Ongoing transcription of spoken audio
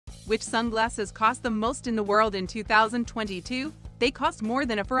Which sunglasses cost the most in the world in 2022? They cost more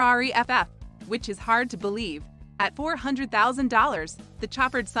than a Ferrari FF, which is hard to believe. At $400,000, the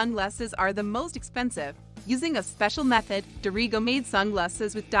choppered sunglasses are the most expensive. Using a special method, Dorigo made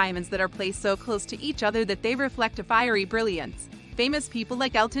sunglasses with diamonds that are placed so close to each other that they reflect a fiery brilliance. Famous people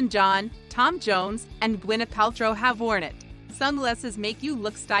like Elton John, Tom Jones, and Gwyneth Paltrow have worn it. Sunglasses make you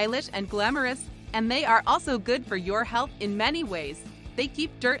look stylish and glamorous, and they are also good for your health in many ways. They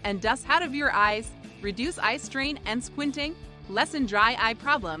keep dirt and dust out of your eyes, reduce eye strain and squinting, lessen dry eye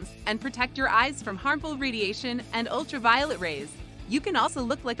problems, and protect your eyes from harmful radiation and ultraviolet rays. You can also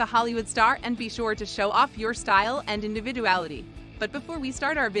look like a Hollywood star and be sure to show off your style and individuality. But before we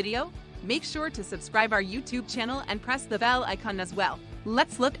start our video, make sure to subscribe our YouTube channel and press the bell icon as well.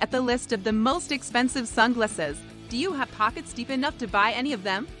 Let's look at the list of the most expensive sunglasses. Do you have pockets deep enough to buy any of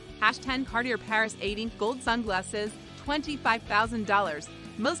them? #10 Cartier Paris 18 gold sunglasses, $25,000.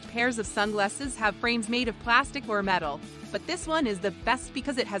 Most pairs of sunglasses have frames made of plastic or metal, but this one is the best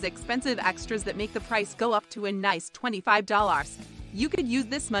because it has expensive extras that make the price go up to a nice $25. You could use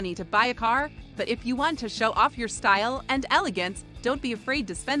this money to buy a car, but if you want to show off your style and elegance, don't be afraid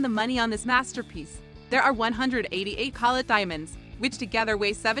to spend the money on this masterpiece. There are 188 carat diamonds, which together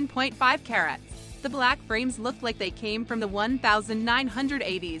weigh 7.5 carats. The black frames look like they came from the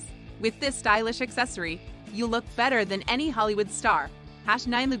 1980s. With this stylish accessory, you look better than any Hollywood star.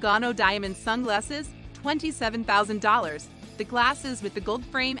 #9 Lugano diamond sunglasses, $27,000. The glasses with the gold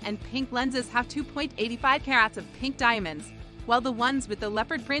frame and pink lenses have 2.85 carats of pink diamonds, while the ones with the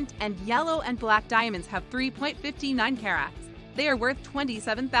leopard print and yellow and black diamonds have 3.59 carats. They are worth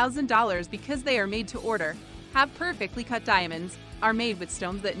 $27,000 because they are made to order, have perfectly cut diamonds, are made with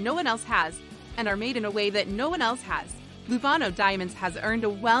stones that no one else has, and are made in a way that no one else has. Lugano Diamonds has earned a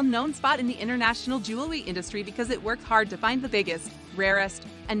well-known spot in the international jewelry industry because it works hard to find the biggest, rarest,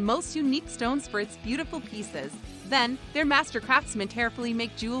 and most unique stones for its beautiful pieces. Then, their master craftsmen carefully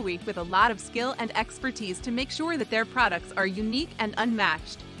make jewelry with a lot of skill and expertise to make sure that their products are unique and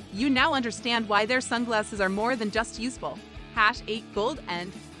unmatched. You now understand why their sunglasses are more than just useful. #8 Gold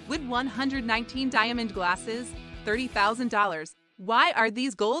and Wood 119 diamond glasses, $30,000. Why are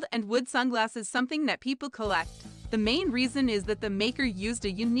these gold and wood sunglasses something that people collect? The main reason is that the maker used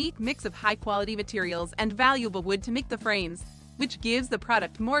a unique mix of high-quality materials and valuable wood to make the frames, which gives the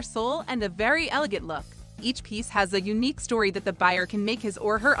product more soul and a very elegant look. Each piece has a unique story that the buyer can make his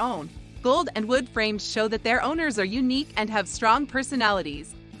or her own. Gold and wood frames show that their owners are unique and have strong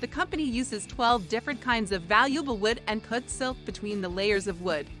personalities. The company uses 12 different kinds of valuable wood and cuts silk between the layers of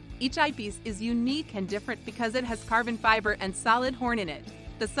wood. Each eyepiece is unique and different because it has carbon fiber and solid horn in it.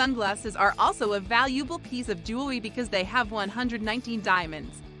 The sunglasses are also a valuable piece of jewelry because they have 119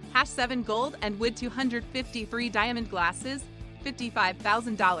 diamonds. #7 Gold and Wood 253 diamond glasses,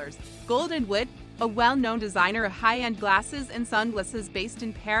 $55,000. Gold and Wood, a well-known designer of high-end glasses and sunglasses based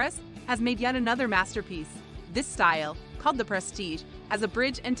in Paris, has made yet another masterpiece. This style, called the Prestige, has a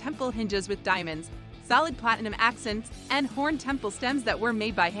bridge and temple hinges with diamonds, solid platinum accents, and horn temple stems that were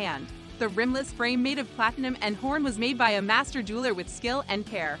made by hand. The rimless frame made of platinum and horn was made by a master jeweler with skill and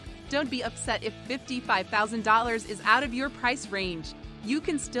care. Don't be upset if $55,000 is out of your price range. You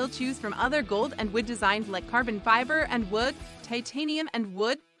can still choose from other gold and wood designs like carbon fiber and wood, titanium and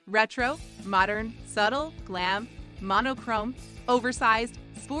wood, retro, modern, subtle, glam, monochrome, oversized,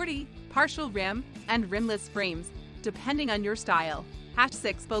 sporty, partial rim, and rimless frames, depending on your style.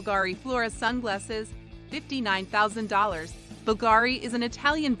 #6 Bulgari Flora sunglasses, $59,000. Bulgari is an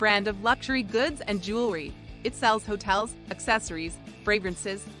Italian brand of luxury goods and jewelry. It sells hotels, accessories,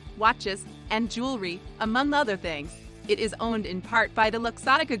 fragrances, watches, and jewelry, among other things. It is owned in part by the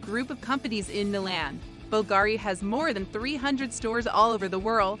Luxottica group of companies in Milan. Bulgari has more than 300 stores all over the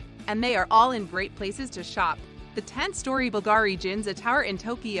world, and they are all in great places to shop. The 10-story Bulgari Ginza Tower in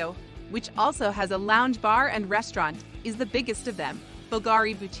Tokyo, which also has a lounge bar and restaurant, is the biggest of them.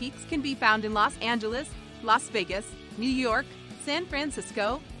 Bulgari boutiques can be found in Los Angeles, Las Vegas, New York, San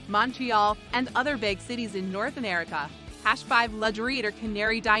Francisco, Montreal, and other big cities in North America. #5 L'Aduriator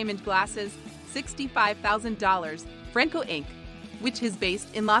Canary Diamond Glasses, $65,000. Franco Inc., which is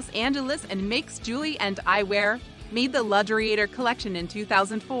based in Los Angeles and makes jewelry and eyewear, made the L'Aduriator collection in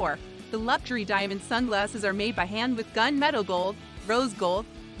 2004. The luxury diamond sunglasses are made by hand with gunmetal gold, rose gold,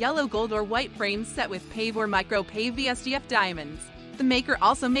 yellow gold, or white frames set with PAVE or micro-PAVE VSDF diamonds. The maker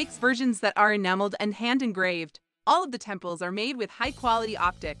also makes versions that are enameled and hand-engraved. All of the temples are made with high-quality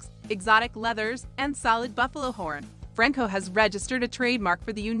optics, exotic leathers, and solid buffalo horn. Franco has registered a trademark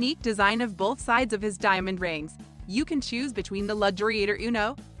for the unique design of both sides of his diamond rings. You can choose between the L'Aduriator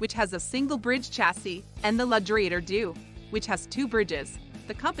Uno, which has a single bridge chassis, and the L'Aduriator Deux, which has two bridges.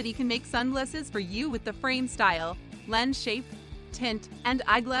 the company can make sunglasses for you with the frame style, lens shape, tint, and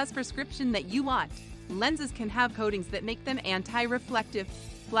eyeglass prescription that you want. Lenses can have coatings that make them anti-reflective,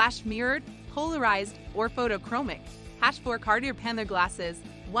 flash mirrored, polarized, or photochromic. For Cartier Panther glasses,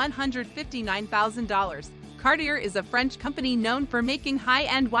 $159,000. Cartier is a French company known for making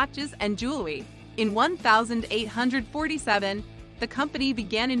high-end watches and jewelry. In 1847, the company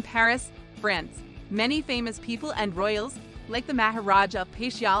began in Paris, France. Many famous people and royals, like the Maharaja of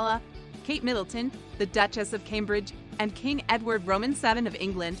Patiala, Kate Middleton, the Duchess of Cambridge, and King Edward VII of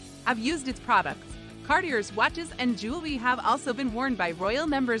England, have used its products. Cartier's watches and jewelry have also been worn by royal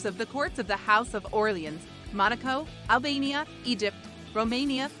members of the courts of the House of Orleans, Monaco, Albania, Egypt,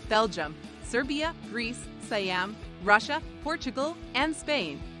 Romania, Belgium, Serbia, Greece, Siam, Russia, Portugal, and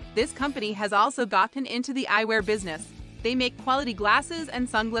Spain. This company has also gotten into the eyewear business. They make quality glasses and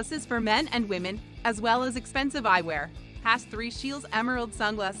sunglasses for men and women, as well as expensive eyewear. 3 Shields Emerald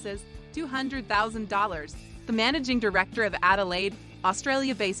Sunglasses, $200,000. The managing director of Adelaide,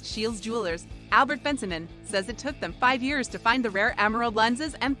 Australia-based Shields Jewelers, Albert Benjamin, says it took them 5 years to find the rare emerald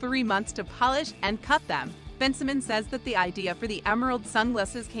lenses and 3 months to polish and cut them. Benjamin says that the idea for the emerald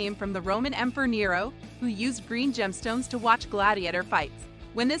sunglasses came from the Roman Emperor Nero, who used green gemstones to watch gladiator fights.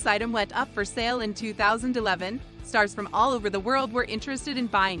 When this item went up for sale in 2011, stars from all over the world were interested in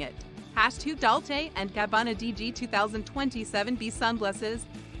buying it. 2 Dolce & Gabbana DG 2027 B sunglasses,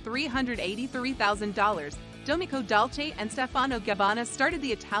 $383,000. Domenico Dolce and Stefano Gabbana started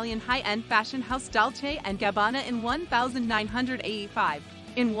the Italian high-end fashion house Dolce & Gabbana in 1985.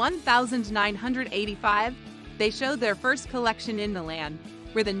 In 1985, they showed their first collection in Milan,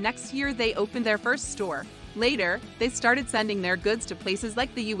 where the next year they opened their first store. Later, they started sending their goods to places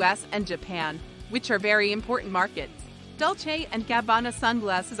like the US and Japan, which are very important markets. Dolce & Gabbana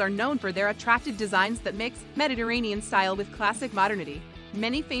sunglasses are known for their attractive designs that mix Mediterranean style with classic modernity.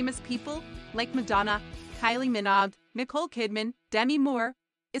 Many famous people, like Madonna, Kylie Minogue, Nicole Kidman, Demi Moore,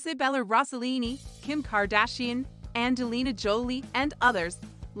 Isabella Rossellini, Kim Kardashian, Angelina Jolie, and others,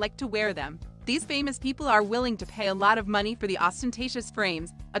 like to wear them. These famous people are willing to pay a lot of money for the ostentatious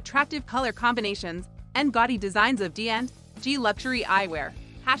frames, attractive color combinations, and gaudy designs of D&G luxury eyewear.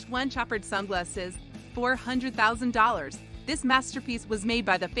 1 Chopard Sunglasses, $400,000. This masterpiece was made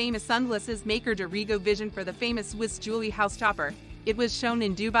by the famous sunglasses maker Dorigo Vision for the famous Swiss jewelry house Chopard. It was shown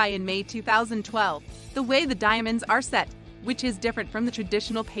in Dubai in May 2012. The way the diamonds are set, which is different from the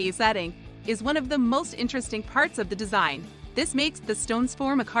traditional pay setting, is one of the most interesting parts of the design. This makes the stones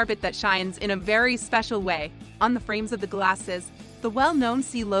form a carpet that shines in a very special way. On the frames of the glasses, the well-known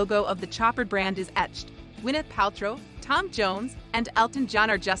C logo of the Chopard brand is etched. Gwyneth Paltrow, Tom Jones, and Elton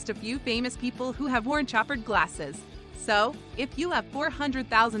John are just a few famous people who have worn Chopard glasses. So, if you have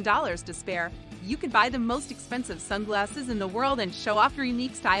 $400,000 to spare, you can buy the most expensive sunglasses in the world and show off your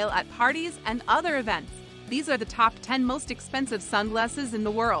unique style at parties and other events. These are the top 10 most expensive sunglasses in the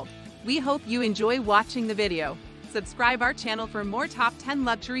world. We hope you enjoy watching the video. Subscribe our channel for more top 10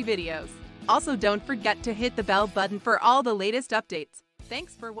 luxury videos. Also, don't forget to hit the bell button for all the latest updates.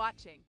 Thanks for watching.